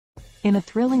In a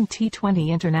thrilling T20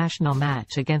 international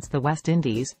match against the West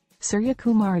Indies,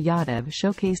 Suryakumar Yadav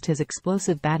showcased his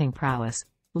explosive batting prowess,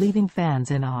 leaving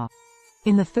fans in awe.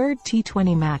 In the third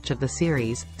T20 match of the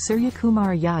series,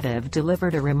 Suryakumar Yadav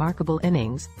delivered a remarkable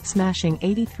innings, smashing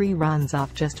 83 runs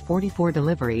off just 44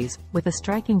 deliveries, with a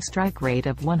striking strike rate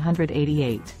of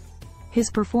 188. His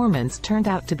performance turned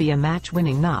out to be a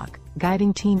match-winning knock,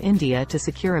 guiding Team India to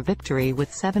secure a victory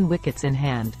with 7 wickets in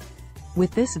hand.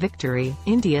 With this victory,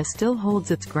 India still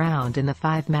holds its ground in the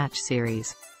 5-match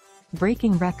series,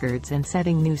 breaking records and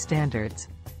setting new standards.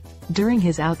 During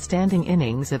his outstanding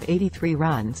innings of 83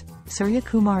 runs,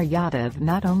 Suryakumar Yadav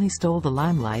not only stole the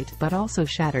limelight but also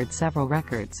shattered several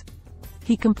records.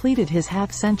 He completed his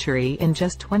half-century in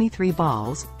just 23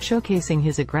 balls, showcasing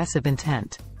his aggressive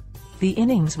intent. The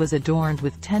innings was adorned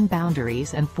with 10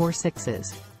 boundaries and 4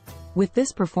 sixes. With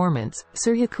this performance,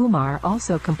 Suryakumar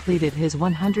also completed his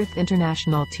 100th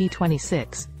international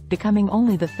T20I, becoming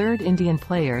only the third Indian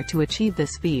player to achieve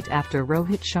this feat after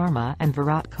Rohit Sharma and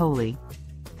Virat Kohli.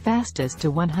 Fastest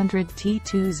to 100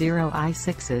 T20I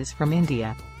sixes from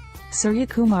India.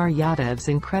 Suryakumar Yadav's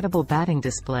incredible batting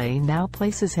display now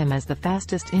places him as the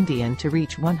fastest Indian to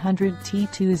reach 100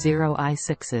 T20I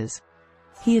sixes.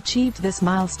 He achieved this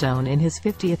milestone in his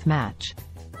 50th match.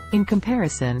 In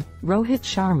comparison, Rohit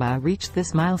Sharma reached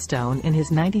this milestone in his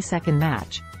 92nd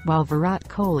match, while Virat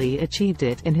Kohli achieved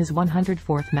it in his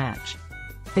 104th match.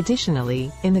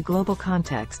 Additionally, in the global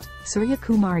context,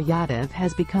 Suryakumar Yadav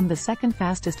has become the second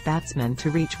fastest batsman to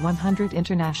reach 100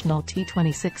 international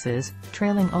T20Is,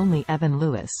 trailing only Evan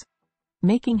Lewis,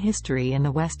 making history in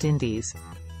the West Indies.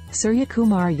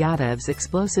 Suryakumar Yadav's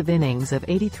explosive innings of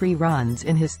 83 runs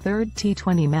in his third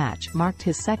T20 match marked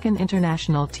his second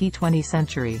international T20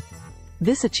 century.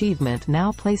 This achievement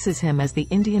now places him as the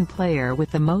Indian player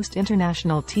with the most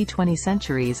international T20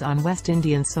 centuries on West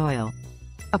Indian soil.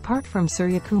 Apart from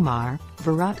Suryakumar,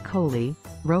 Virat Kohli,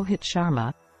 Rohit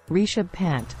Sharma, Rishabh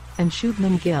Pant, and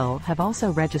Shubman Gill have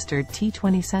also registered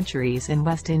T20 centuries in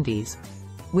West Indies.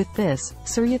 With this,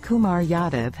 Suryakumar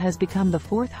Yadav has become the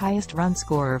 4th highest run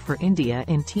scorer for India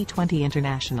in T20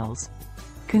 internationals.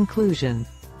 Conclusion.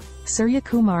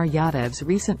 Suryakumar Yadav's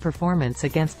recent performance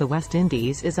against the West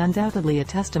Indies is undoubtedly a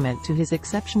testament to his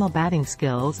exceptional batting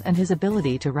skills and his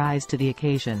ability to rise to the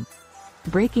occasion.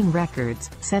 Breaking records,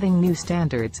 setting new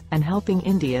standards, and helping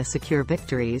India secure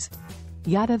victories,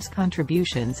 Yadav's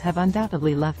contributions have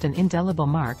undoubtedly left an indelible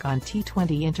mark on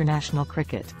T20 international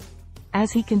cricket.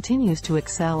 As he continues to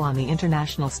excel on the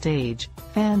international stage,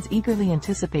 fans eagerly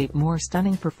anticipate more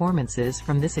stunning performances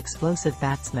from this explosive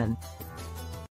batsman.